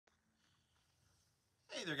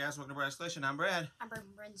Hey there, guys. Welcome to Brad's Collection. I'm Brad. I'm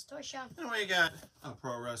Brad's Toy Show. And we got a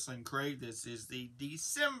Pro Wrestling Crate. This is the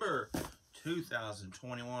December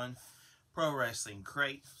 2021 Pro Wrestling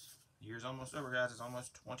Crate. The year's almost over, guys. It's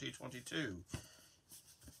almost 2022.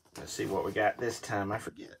 Let's see what we got this time. I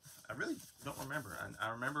forget. I really don't remember. I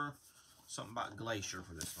remember something about Glacier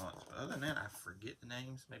for this month. But other than that, I forget the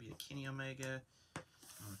names. Maybe a Kenny Omega. I'm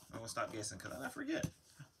going to stop guessing because I forget.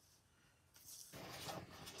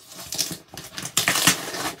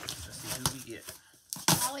 Who we get.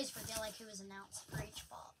 I always forget like who was announced for each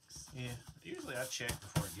box. Yeah, usually I check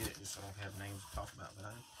before I get it just so I have names to talk about, but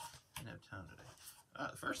I didn't have time today.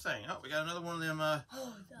 The first thing, we got another one of them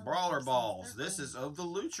brawler balls. This is of the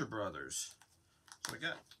Lucha Brothers. So we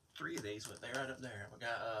got 3 of these, but they're right up there. We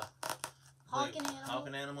got Hawk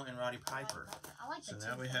Animal and Roddy Piper. I like so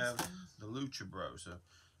now we have the Lucha Bros. So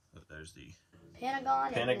there's the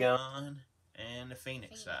Pentagon and the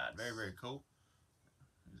Phoenix side. Very, very cool.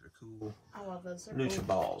 These are cool. I love those. Lucha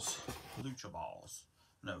balls. Lucha balls.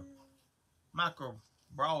 No. Micro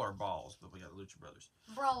brawler balls, but we got the Lucha Brothers.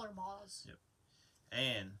 Brawler balls. Yep.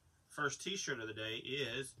 And first t-shirt of the day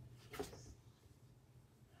is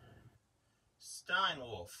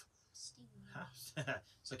Steinwolf.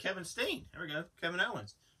 So Kevin Steen. There we go. Kevin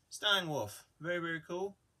Owens. Steinwolf. Very, very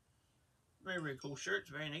cool. Very, very cool shirts.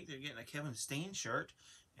 Very neat. They're getting a Kevin Steen shirt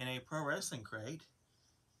and a Pro Wrestling Crate.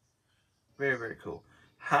 Very, very cool.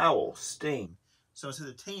 Howl Steen. So instead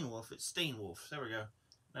of Teen Wolf, it's Steen Wolf. There we go.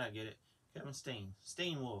 Now I get it. Kevin Steen.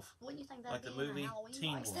 Steen Wolf. Wouldn't you think that like the movie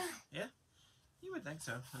Teen Wolf? Yeah, you would think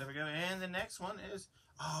so. There we go. And the next one is,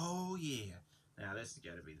 oh yeah. Now this has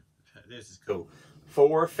got to be, this is cool.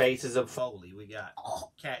 4 Faces of Foley. We got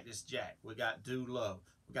Cactus Jack. We got Dude Love.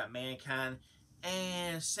 We got Mankind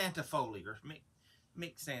and Santa Foley or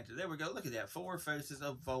Mick Santa. There we go. Look at that. 4 Faces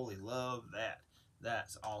of Foley. Love that.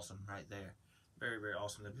 That's awesome right there. Very, very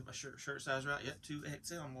awesome. They put my shirt size right. Yep,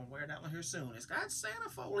 2XL. I'm going to wear that one here soon. It's got Santa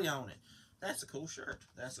Foley on it. That's a cool shirt.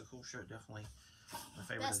 That's a cool shirt. Definitely my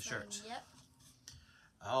favorite of the shirts. Yep.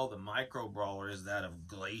 Oh, the micro brawler is that of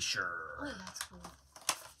Glacier. Oh, that's cool.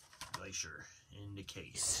 Glacier in the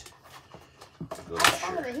case. Oh,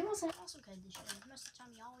 but he wasn't also good this year. Most of the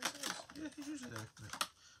time he always is. Yeah, he's usually there.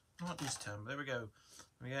 But not this time. There we go.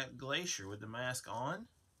 We got Glacier with the mask on.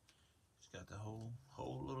 Got the whole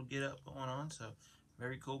little get up going on, so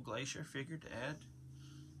very cool Glacier figure to add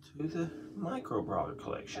to the Micro Brawler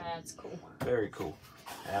collection. That's cool. Very cool.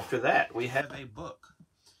 After that, we have a book,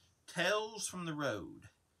 Tales from the Road,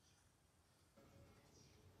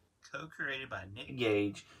 co-created by Nick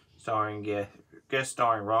Gage, guest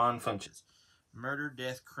starring Ron Funches. Murder,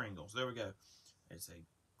 Death, Kringles. There we go. It's a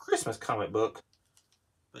Christmas comic book,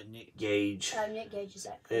 but Nick Gage. Nick Gage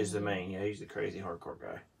is the main. Yeah, he's the crazy hardcore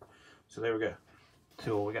guy. So there we go.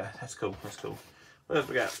 So what we got. That's cool. That's cool. What else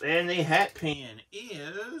we got? And the hat pin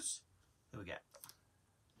is, who we got?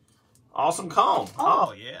 Awesome Kong.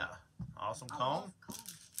 Oh yeah. Awesome Kong.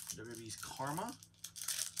 WWE's Karma.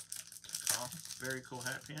 Very cool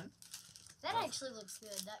hat pin. That actually looks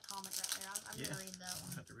good. That comic right there. I'm going to read that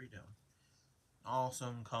one. I have to read that one.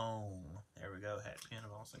 Awesome Kong. There we go. Hat pin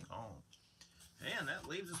of Awesome Kong. And that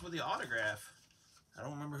leaves us with the autograph. I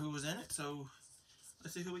don't remember who was in it, so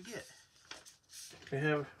let's see who we get. We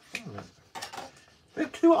have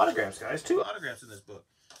 2 autographs, guys. 2 autographs in this book.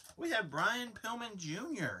 We have Brian Pillman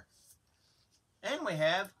Jr. And we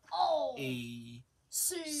have EC3.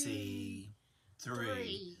 There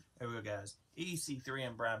we go, guys. EC3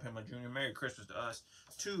 and Brian Pillman Jr. Merry Christmas to us.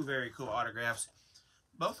 2 very cool autographs.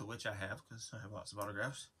 Both of which I have, because I have lots of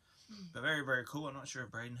autographs. But very, very cool. I'm not sure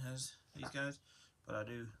if Braden has these guys, but I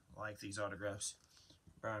do like these autographs.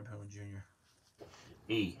 Brian Pillman Jr.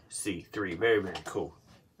 EC3. Very, very cool.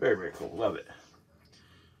 Very, very cool. Love it.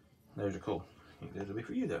 Those are cool. I think those will be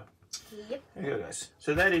for you, though. Yep. There you go, guys.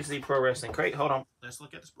 So that is the Pro Wrestling Crate. Hold on. Let's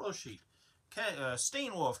look at the splash sheet.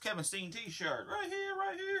 Steen Wolf, Kevin Steen t-shirt. Right here,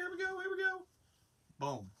 right here. Here we go, here we go.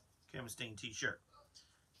 Boom. Kevin Steen t-shirt.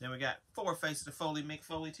 Then we got 4 Faces of Foley, Mick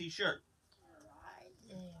Foley t-shirt. Right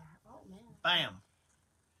there. Oh, man. Bam.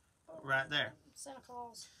 Right there. Santa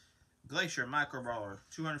Claus. Glacier Micro Brawler,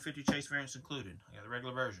 250 chase variants included. I got the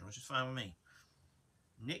regular version, which is fine with me.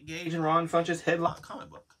 Nick Gage and Ron Funches Headlock comic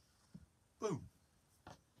book. Boom.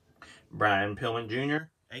 Brian Pillman Jr.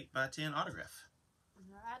 8x10 autograph.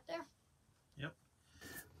 Right there. Yep.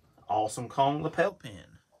 Awesome Kong lapel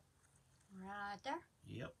pin. Right there.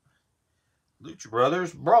 Yep. Lucha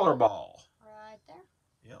Brothers Brawler Ball. Right there.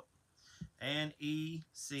 Yep. And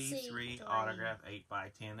EC3 autograph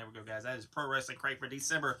 8x10. There we go, guys. That is Pro Wrestling Crate for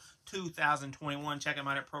December 2021. Check them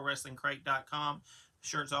out at ProWrestlingCrate.com.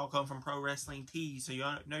 Shirts all come from Pro Wrestling Tees, so you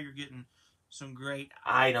know you're getting some great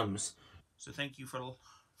items. So thank you for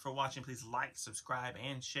watching. Please like, subscribe,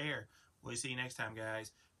 and share. We'll see you next time,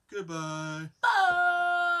 guys. Goodbye. Bye.